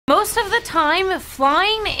most of the time,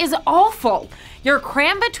 flying is awful. You're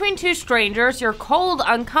crammed between two strangers, you're cold,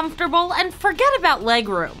 uncomfortable, and forget about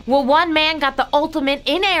legroom. Well, one man got the ultimate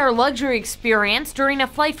in-air luxury experience during a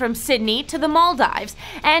flight from Sydney to the Maldives,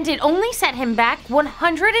 and it only set him back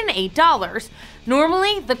 $108.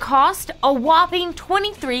 Normally, the cost, a whopping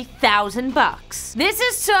 $23,000. This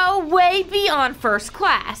is so way beyond first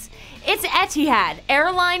class. It's Etihad,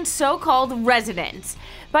 airline's so-called residence.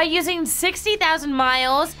 By using 60,000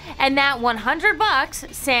 miles and that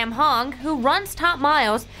 $100, Sam Hong, who runs Top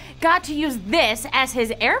Miles, got to use this as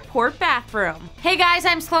his airport bathroom. Hey guys,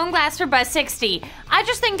 I'm Sloane Glass for Buzz60. I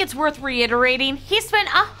just think it's worth reiterating, he spent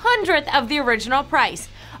 1/100th of the original price.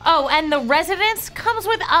 Oh, and the residence comes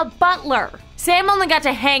with a butler. Sam only got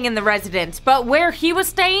to hang in the residence, but where he was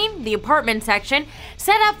staying, the apartment section,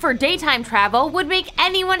 set up for daytime travel, would make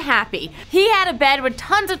anyone happy. He had a bed with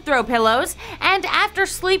tons of throw pillows, and after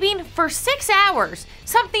sleeping for 6 hours,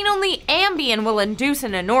 something only Ambien will induce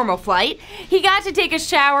in a normal flight, he got to take a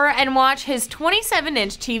shower and watch his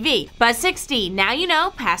 27-inch TV. Buzz60, now you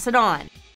know, pass it on.